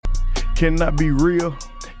Can I be real?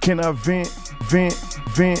 Can I vent?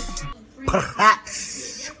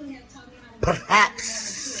 Perhaps.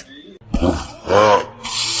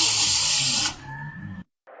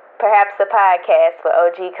 Perhaps a podcast for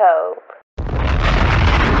OG Code.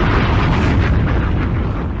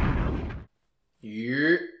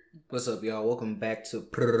 Yeah. What's up, y'all? Welcome back to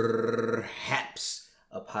Perhaps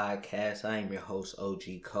a Podcast. I am your host,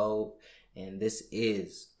 OG Code, and this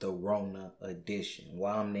is the Rona edition.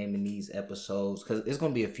 Why I'm naming these episodes, because it's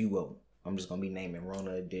going to be a few of them. I'm just going to be naming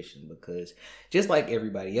Rona edition because just like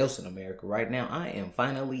everybody else in America right now, I am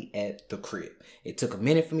finally at the crib. It took a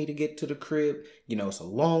minute for me to get to the crib. You know, it's a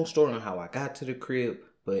long story on how I got to the crib,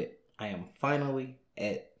 but I am finally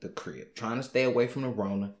at the crib. Trying to stay away from the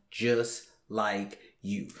Rona just like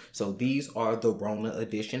you. So these are the Rona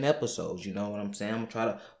edition episodes. You know what I'm saying? I'm gonna try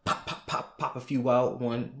to pop a few out.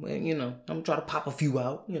 I'm gonna try to pop a few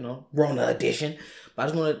out, Rona edition. But I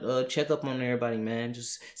just want to check up on everybody, man.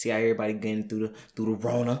 Just see how everybody getting through the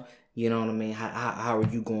Rona. You know what I mean? How are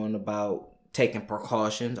you going about taking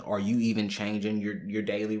precautions? Are you even changing your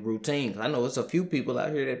daily routine? 'Cause I know it's a few people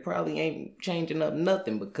out here that probably ain't changing up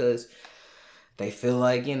nothing because they feel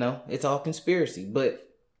like, it's all conspiracy. But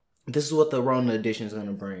this is what the Rona edition is going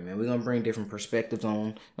to bring, man. We're going to bring different perspectives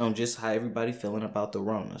on just how everybody feeling about the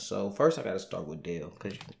Rona. So first I got to start with Dale,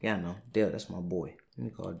 because, Dale, that's my boy. Let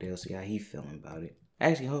me call Dale, see how he feeling about it.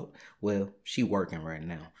 Actually, she working right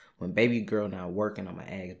now. When baby girl not working, I'm going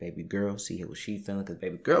to ask baby girl, see how she feeling, because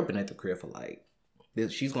baby girl been at the crib for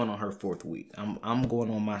she's going on her 4th week. I'm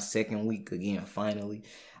going on my 2nd week again, finally.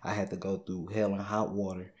 I had to go through hell and hot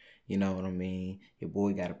water. You know what I mean? Your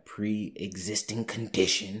boy got a pre-existing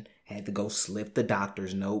condition. Had to go slip the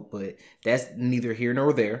doctor's note, but that's neither here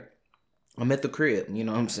nor there. I'm at the crib, you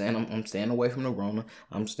know what I'm saying? I'm staying away from the Rona.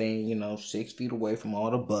 I'm staying, 6 feet away from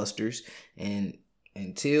all the busters. And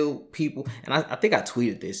until people, and I think I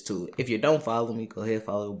tweeted this too. If you don't follow me, go ahead,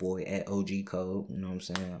 follow the boy at OG Code. You know what I'm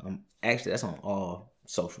saying? Actually, that's on all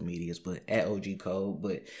social medias, but at OG Code.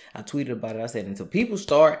 But I tweeted about it. I said, until people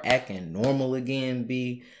start acting normal again,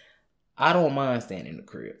 I don't mind staying in the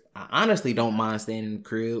crib. I honestly don't mind staying in the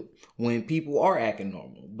crib when people are acting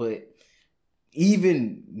normal. But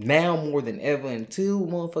even now more than ever, until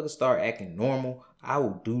motherfuckers start acting normal, I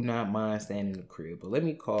do not mind staying in the crib. But let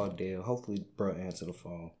me call Dale. Hopefully, bro, answer the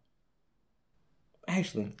phone.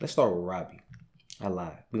 Actually, let's start with Robbie. I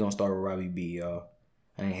lied. We're going to start with Robbie B, y'all.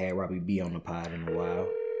 I ain't had Robbie B on the pod in a while.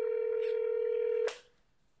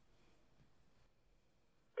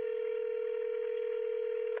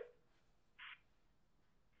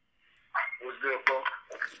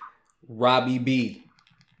 Robbie B,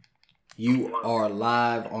 you are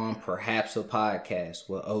live on Perhaps a Podcast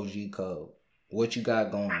with OG Code. What you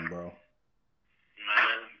got going, bro?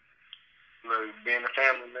 Man, look, being a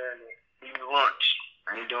family man, eating lunch.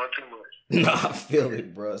 I ain't doing too much. Nah, I feel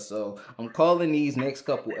it, bro. So I'm calling these next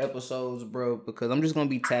couple episodes, bro, because I'm just gonna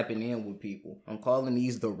be tapping in with people. I'm calling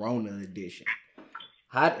these the Rona edition.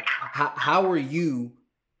 How are you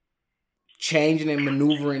changing and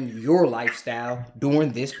maneuvering your lifestyle during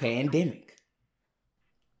this pandemic?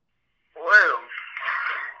 Well,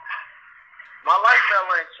 my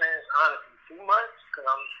lifestyle ain't changed honestly too much because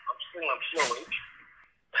I'm still employed.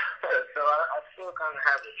 So I still kind of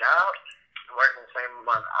have a job. I'm working the same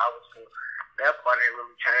amount of hours, so that part ain't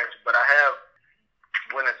really changed. But I have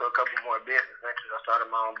went into a couple more business ventures. I started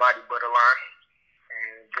my own body butter line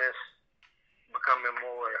and just becoming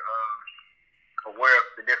more aware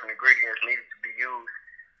of the different ingredients needed to be used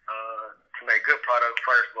to make good products,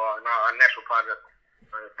 first of all, and our natural products.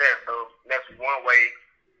 So that's one way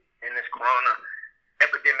in this corona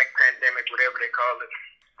epidemic, pandemic, whatever they call it,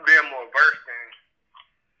 being more versed in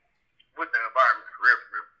with the environment, for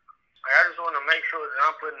real. I just want to make sure that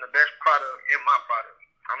I'm putting the best product in my product.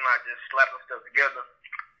 I'm not just slapping stuff together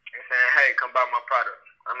and saying, hey, come buy my product.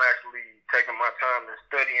 I'm actually taking my time and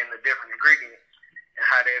studying the different ingredients and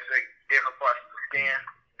how they affect different parts of the skin,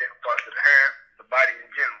 different parts of the hair, the body in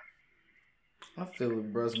general. I feel it,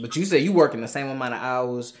 bro. But you say you working the same amount of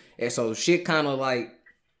hours, and so shit kind of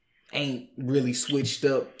ain't really switched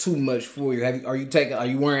up too much for you. Are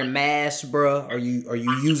you wearing masks, bro? Are you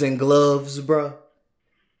using gloves, bro?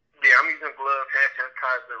 Yeah, I'm using gloves, hand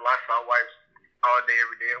sanitizer, Lysol wipes all day,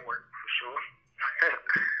 every day at work, for sure.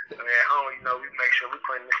 And at home, we make sure we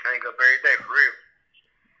clean this thing up every day, for real.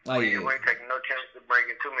 Oh, yeah. We ain't taking no chance of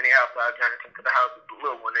bringing too many outside giants into the house with the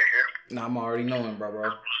little one in here. Nah, I'm already knowing,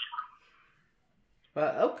 bro.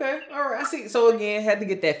 But okay, all right. I see. So again, had to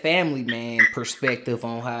get that family man perspective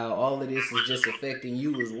on how all of this is just affecting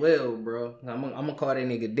you as well, bro. I'm gonna call that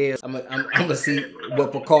nigga Dale. I'm gonna see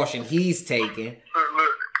what precaution he's taking.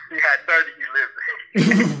 Look, he had dirty you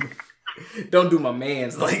living. Don't do my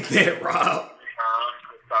mans like that, Rob. I'm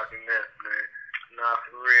just talking that, man. Nah,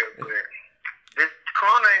 for real, but this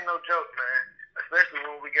corona ain't no joke, man. Especially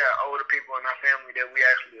when we got older people in our family that we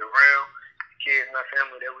actually around, kids in our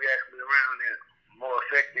family that we actually around and more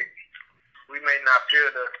affected. We may not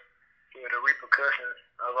feel the repercussions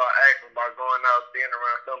of our actions by going out, being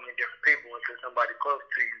around so many different people until somebody close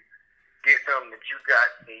to you get something that you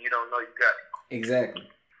got and you don't know you got it. Exactly.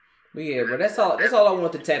 But yeah, bro, that's all I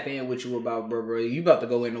want to tap in with you about, bro. You about to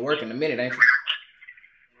go into work in a minute, ain't you?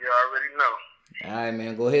 You already know. All right,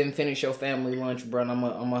 man. Go ahead and finish your family lunch, bro. And I'm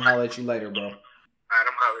gonna holler at you later, bro. All right,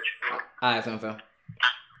 I'm holler at you. All right, fam.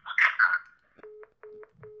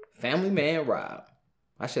 Family man, Rob.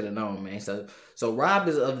 I should have known, man. So Rob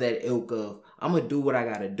is of that ilk of, I'm gonna do what I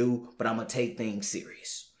gotta do, but I'm gonna take things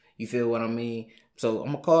serious. You feel what I mean? So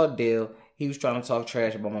I'm gonna call Dale. He was trying to talk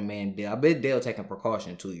trash about my man Dale. I bet Dale taking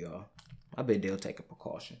precaution too, y'all. I bet Dale taking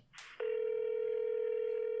precaution.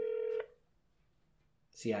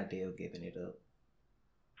 See how Dale giving it up.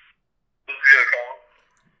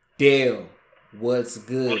 Dale, what's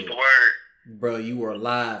good? What's the word? Bro, you were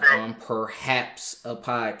live on Perhaps a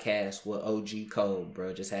Podcast with OG Code,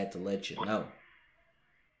 bro. Just had to let you know.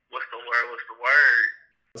 What's the word?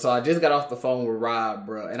 So I just got off the phone with Rob,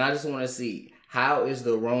 bro, and I just want to see, how is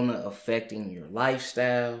the Rona affecting your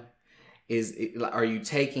lifestyle? Are you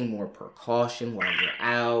taking more precaution while you're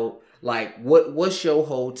out? Like, what's your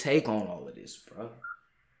whole take on all of this, bro?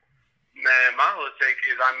 Man, my whole take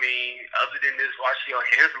is, other than this, wash your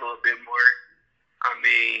hands a little bit more.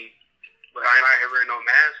 But I ain't out here wearing no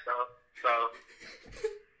mask, so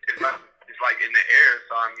it's like in the air.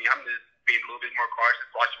 So I'm just being a little bit more cautious,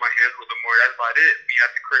 washing my hands a little bit more. That's about it. We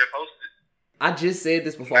have to create a post-it. I just said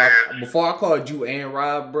this before I called you and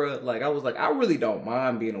Rob, bro. Like, I was like, I really don't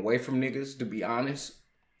mind being away from niggas, to be honest.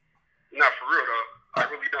 Not for real, though. I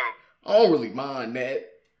really don't. I don't really mind that.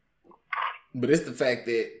 But it's the fact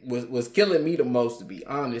that what's killing me the most, to be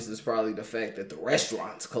honest, is probably the fact that the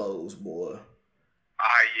restaurants closed, boy.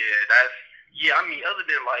 Other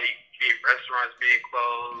than like restaurants being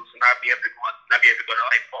closed, not be able to go to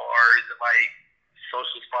like bars and like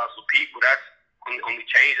social spots with people, that's only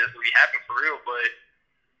change that's really happened for real, but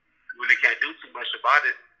we really can't do too much about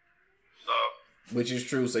it. So, which is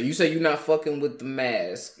true. So you say you're not fucking with the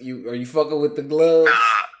mask. Are you fucking with the gloves?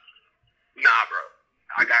 Nah, bro.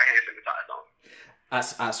 I got hand sanitizer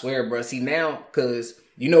on. I swear, bro. See now, cause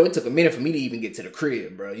it took a minute for me to even get to the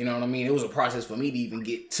crib, bro. You know what I mean? It was a process for me to even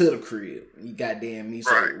get to the crib. You goddamn me.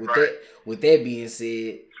 So with that being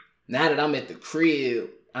said, now that I'm at the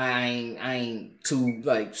crib, I ain't too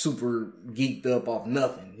like super geeked up off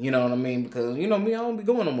nothing. You know what I mean? Because me, I don't be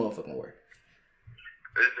going no motherfucking work.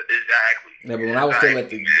 Exactly. Yeah, but when I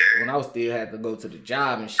was still had to go to the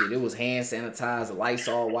job and shit, it was hand sanitizer,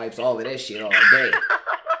 Lysol wipes, all of that shit all day.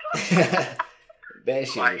 That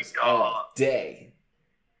shit was all day.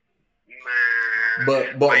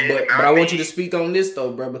 Man. But I want you to speak on this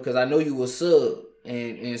though, bro, because I know you a sub,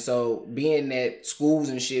 and so being that schools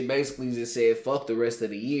and shit basically just said fuck the rest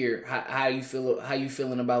of the year. How you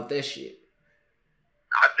feeling about that shit?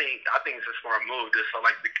 I think it's a smart move, just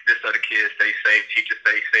so the kids stay safe, teachers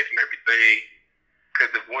stay safe, and everything.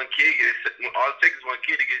 Because if one kid gets sick, all it takes is one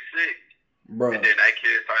kid to get sick, bro, and then that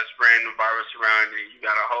kid starts spreading the virus around, and you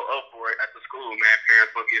got a whole uproar at the school, man.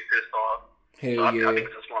 Parents will get pissed off. Hell yeah. I think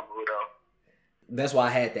it's a smart move, though. That's why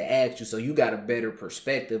I had to ask you, so you got a better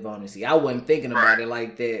perspective on it. See, I wasn't thinking about it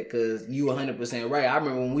like that, because you 100% right. I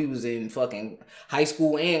remember when we was in fucking high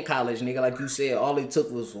school and college, nigga, like you said, all it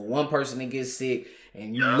took was for one person to get sick,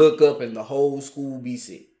 and you look up and the whole school be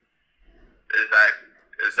sick.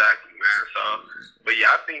 Exactly, man. So, but yeah,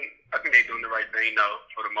 I think they're doing the right thing, though,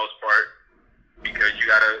 for the most part, because you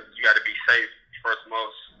gotta be safe first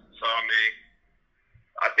most. So,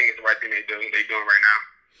 I think it's the right thing they're doing right now.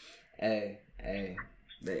 Hey.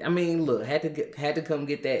 Look, had to come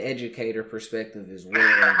get that educator perspective as well,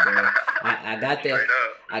 bro. I got that.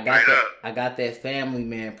 I got that family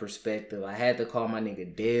man perspective. I had to call my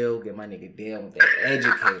nigga Dale, get my nigga Dale with that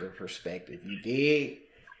educator perspective. You dig?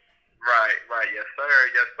 Right. Yes,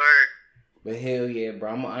 sir. But hell yeah,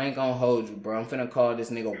 bro. I ain't gonna hold you, bro. I'm finna call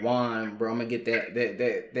this nigga Juan, bro. I'm gonna get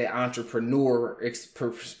that entrepreneur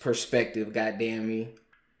perspective. Goddamn me.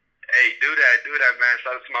 Hey, do that, man.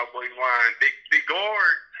 Shout out to my boy Juan, big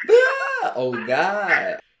guard. Oh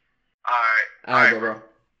God. All right, bro.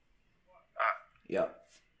 Yep.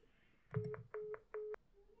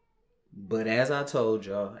 But as I told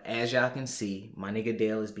y'all, as y'all can see, my nigga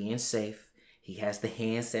Dale is being safe. He has the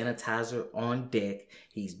hand sanitizer on deck.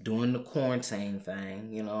 He's doing the quarantine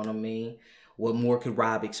thing. You know what I mean? What more could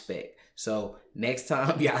Rob expect? So next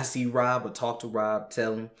time y'all see Rob or talk to Rob,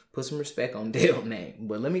 tell him, put some respect on Dale's name.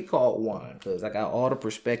 But let me call Juan, because I got all the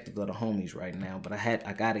perspective of the homies right now. But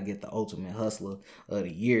I got to get the ultimate hustler of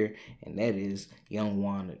the year, and that is Young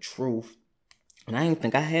Juan the Truth. And I didn't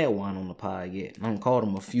think I had Juan on the pod yet. I called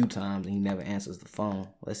him a few times, and he never answers the phone.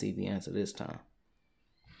 Let's see if he answers this time.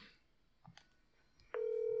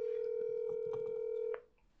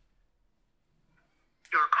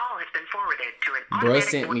 Your call has been forwarded to an Bruh automatic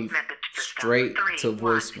sent me voice message system. straight to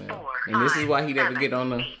 314 voicemail, and this is why he never get on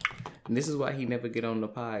the. And this is why he never get on the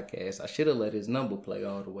podcast. I should have let his number play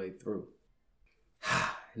all the way through.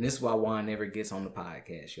 And this is why Juan never gets on the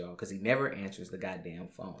podcast, y'all, because he never answers the goddamn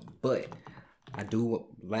phone. But I do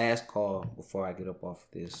last call before I get up off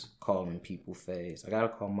this calling people phase. I gotta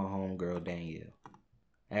call my homegirl Danielle.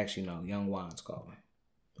 Actually, no, Young Juan's calling.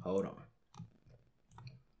 Hold on.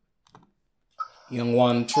 Young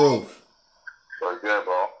Juan the Truth. What's good,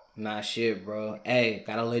 bro? Nah, shit, bro. Hey,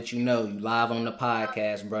 gotta let you know, you live on the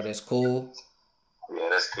podcast, bro. That's cool. Yeah,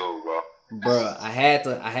 that's cool, bro. Bro, I had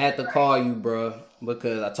to call you, bro,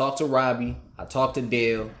 because I talked to Robbie, I talked to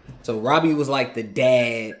Dale. So Robbie was like the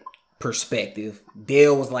dad perspective.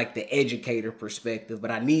 Dale was like the educator perspective,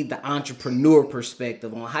 but I need the entrepreneur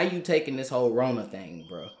perspective on how you taking this whole Rona thing,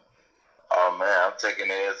 bro. Oh man, I'm taking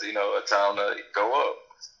it as, a time to go up.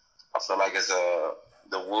 I feel like it's the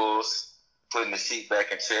Wolves putting the sheet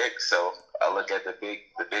back in check. So I look at the big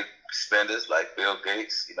spenders like Bill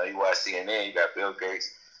Gates. You watch CNN, you got Bill Gates,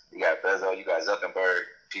 you got Bezos, you got Zuckerberg,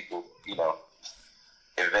 people,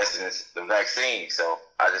 investing in the vaccine. So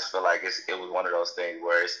I just feel like it was one of those things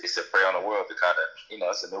where it's a prey on the world to kind of,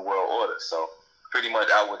 it's a new world order. So pretty much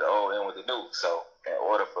out with the old, in with the new. So in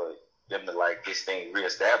order for them to get things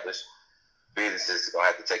reestablished, businesses are going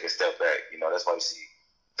to have to take a step back. That's why you see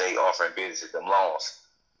they offering businesses them loans.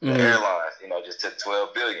 The airlines, just took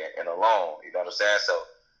 $12 billion in a loan. You know what I'm saying? So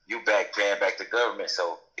you paying back the government.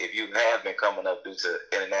 So if you have been coming up due to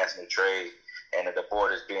international trade and the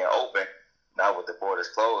borders being open, now with the borders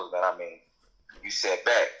closed, man, you set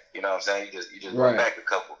back. You know what I'm saying? You just went back a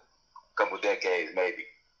couple decades maybe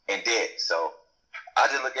in debt. So I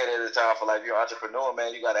just look at it as a time for if you're an entrepreneur,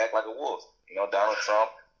 man, you got to act like a wolf. Donald Trump,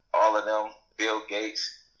 all of them, Bill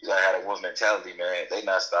Gates, you got to have a wolf mentality, man. They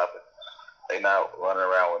not stopping. They not running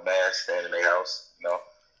around with masks, staying in their house.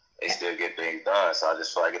 They still get things done. So I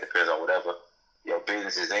just feel like it depends on whatever your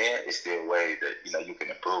business is in. It's still ways that you can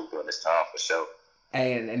improve during this time for sure.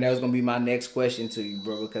 And that was gonna be my next question to you,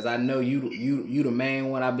 bro, because I know you the main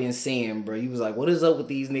one I've been seeing, bro. You was like, what is up with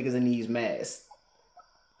these niggas in these masks?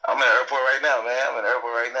 I'm in the airport right now, man. I'm in the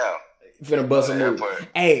airport right now. You finna bust a move.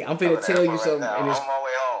 Hey, I'm finna tell you something. Right, and I'm on my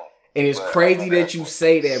way home. And it's crazy that you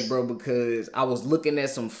say that, bro, because I was looking at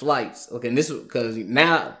some flights. Okay, and this was because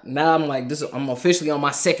now I'm like this. I'm officially on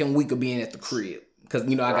my second week of being at the crib because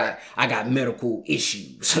I got medical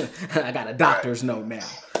issues. I got a doctor's note now.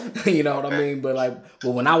 You know what I mean? But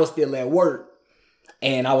when I was still at work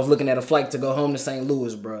and I was looking at a flight to go home to St.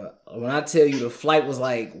 Louis, bro. When I tell you the flight was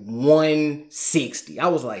like $160, I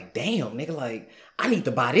was like, damn, nigga, I need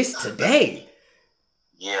to buy this today.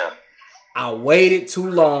 Yeah. I waited too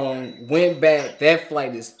long, went back. That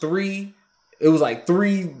flight is it was like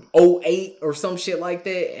 308 or some shit like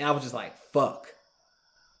that. And I was just like, fuck.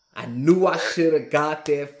 I knew I should have got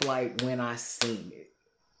that flight when I seen it.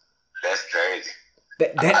 That's crazy.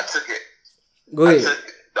 I took it. Go ahead. The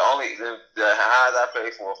highest I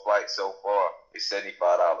paid for a flight so far is $75.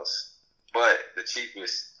 But the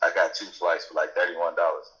cheapest, I got 2 flights for like $31.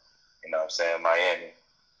 You know what I'm saying? Miami,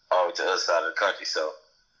 all the way to the other side of the country. So,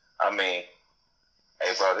 hey,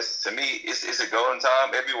 bro, this to me, it's a golden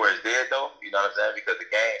time. Everywhere is dead, though. You know what I'm saying? Because the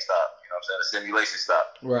game stopped. You know what I'm saying? The simulation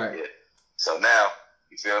stopped. Right. Yeah. So now,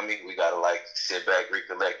 you feel me? We got to, sit back,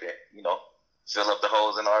 recollect, and, fill up the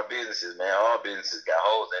holes in our businesses, man. All businesses got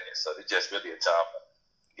holes in it. So it's just really a time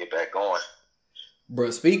to get back going.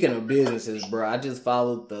 Bro, speaking of businesses, bro, I just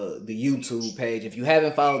followed the YouTube page. If you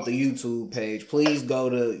haven't followed the YouTube page, please go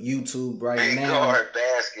to YouTube right Big now. Guard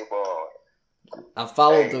Basketball. I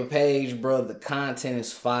followed the page, bro. The content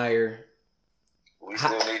is fire. We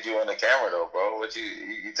still need you on the camera, though, bro. What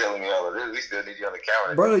you telling me all of this? We still need you on the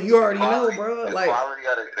camera. Bro, you already know, bro. The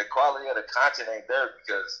quality of the content ain't there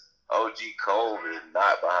because OG Cole is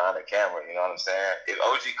not behind the camera. You know what I'm saying? If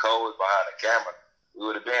OG Cole was behind the camera, we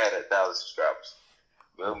would have been at 1,000 subscribers.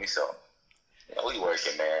 Feel me? So We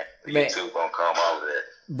working, man. Man. YouTube gonna come over there.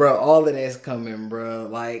 Bro, all of that's coming, bro.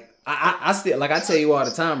 Like I still, like I tell you all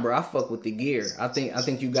the time, bro. I fuck with the gear. I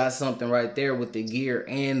think you got something right there with the gear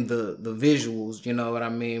and the visuals. You know what I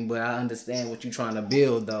mean? But I understand what you're trying to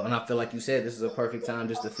build, though, and I feel like you said this is a perfect time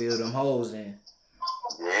just to fill them holes in.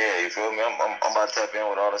 Yeah, you feel me? I'm about to tap in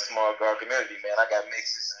with all the small guard community, man. I got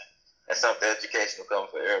mixes and something educational coming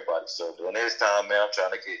for everybody. So during this time, man, I'm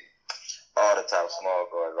trying to get all the top small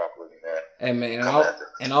guards rock with me, man. Hey, man,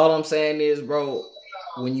 and all I'm saying is, bro,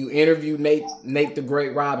 when you interview Nate the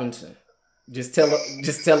Great Robinson, just tell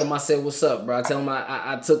him I said what's up, bro. Tell him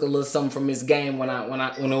I took a little something from his game when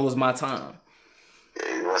it was my time.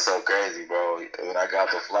 Yeah, what's so crazy, bro? When I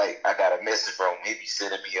got the flight, I got a message from him. He be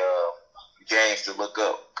sending me games to look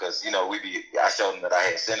up because I showed him that I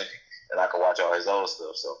had synergy and I could watch all his old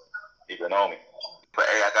stuff. So he been on me. But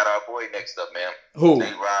hey, I got our boy next up, man. Who?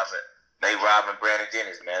 Nate Robin, Brandon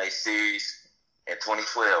Jennings, man. They series in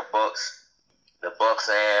 2012. Bucks. The Bucks,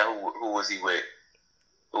 and who was he with?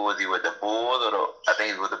 Who was he with? The Bulls or I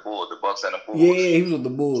think he was with the Bulls. The Bucks and the Bulls. Yeah, he was with the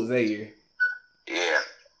Bulls that year. Yeah.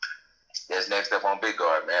 That's next up on Big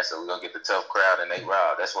Guard, man. So we're gonna get the tough crowd and Nate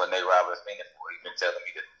Rob. That's what Nate Rob is thinking for. He's been telling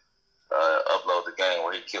me to upload the game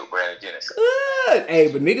where he killed Brandon Jennings. Hey,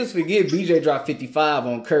 but niggas forget BJ dropped 55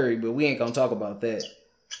 on Curry, but we ain't gonna talk about that.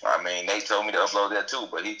 I mean, Nate told me to upload that too,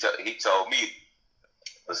 but he told me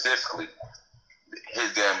specifically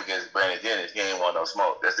his game against Brandon Jennings, he ain't want no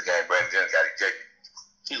smoke. That's the game Brandon Jennings got ejected.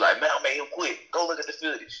 He's like, man, I made him quit. Go look at the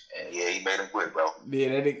footage. And yeah, he made him quit, bro.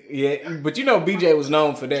 Yeah, but you know BJ was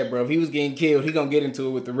known for that, bro. If he was getting killed, he gonna get into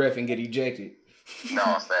it with the ref and get ejected. No,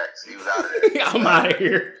 facts. He was out of there. I'm out of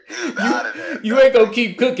here. He was out of there. You ain't gonna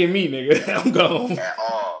keep cooking me, nigga. I'm gone. At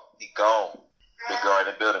all. He gone. Big Guard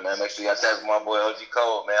in the building, man. Make sure y'all tag my boy OG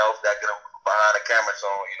Cole, man. Hopefully I get him behind the camera soon,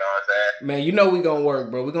 you know what I'm saying? Man, you know we gonna work,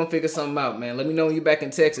 bro. We gonna figure something out, man. Let me know when you back in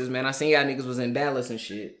Texas, man. I seen y'all niggas was in Dallas and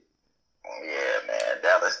shit. Yeah, man.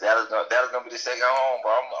 Dallas gonna be the second home,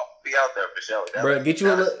 bro. I'm gonna be out there for sure. Bro, get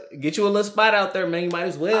you a little spot out there, man. You might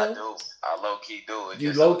as well. I do. I low key do.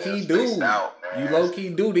 You low key do. You low key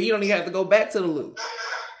do. You don't even have to go back to the loop.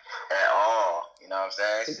 At all. You know what I'm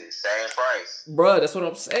saying? It's the same price. Bro, that's what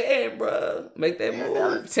I'm saying, bro. Make that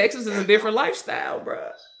move. Texas is a different lifestyle,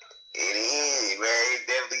 bro. It is, man. It's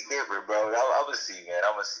definitely different, bro. I'm gonna see, man.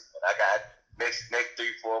 I got next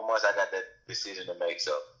 3-4 months. I got that decision to make,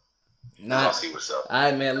 so I'll see what's up. All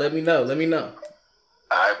right, man. Let me know. All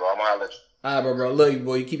right, bro. I'm gonna holler at you. All right, bro. Love you,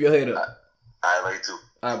 boy. You keep your head up. All right, love you too.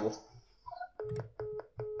 All right, bro.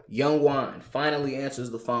 Young Juan finally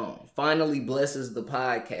answers the phone. Finally blesses the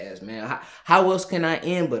podcast, man. How else can I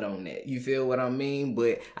end but on that? You feel what I mean?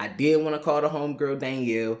 But I did want to call the homegirl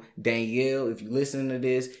Danielle. Danielle, if you listen to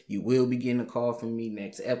this, you will be getting a call from me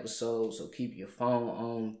next episode. So keep your phone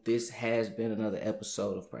on. This has been another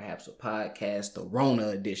episode of Perhaps a Podcast, the Rona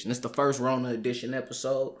edition. It's the first Rona edition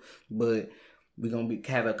episode, but we're going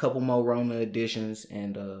to have a couple more Rona editions.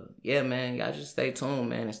 And, yeah, man, y'all just stay tuned,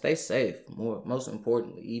 man, and stay safe. Most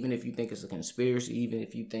importantly, even if you think it's a conspiracy, even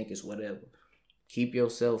if you think it's whatever, keep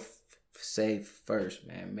yourself safe first,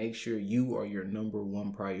 man. Make sure you are your number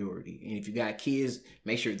one priority. And if you got kids,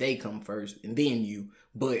 make sure they come first and then you.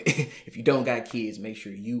 But if you don't got kids, make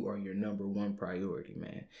sure you are your number one priority,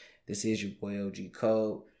 man. This is your boy OG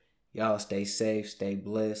Code. Y'all stay safe, stay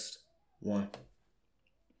blessed. One.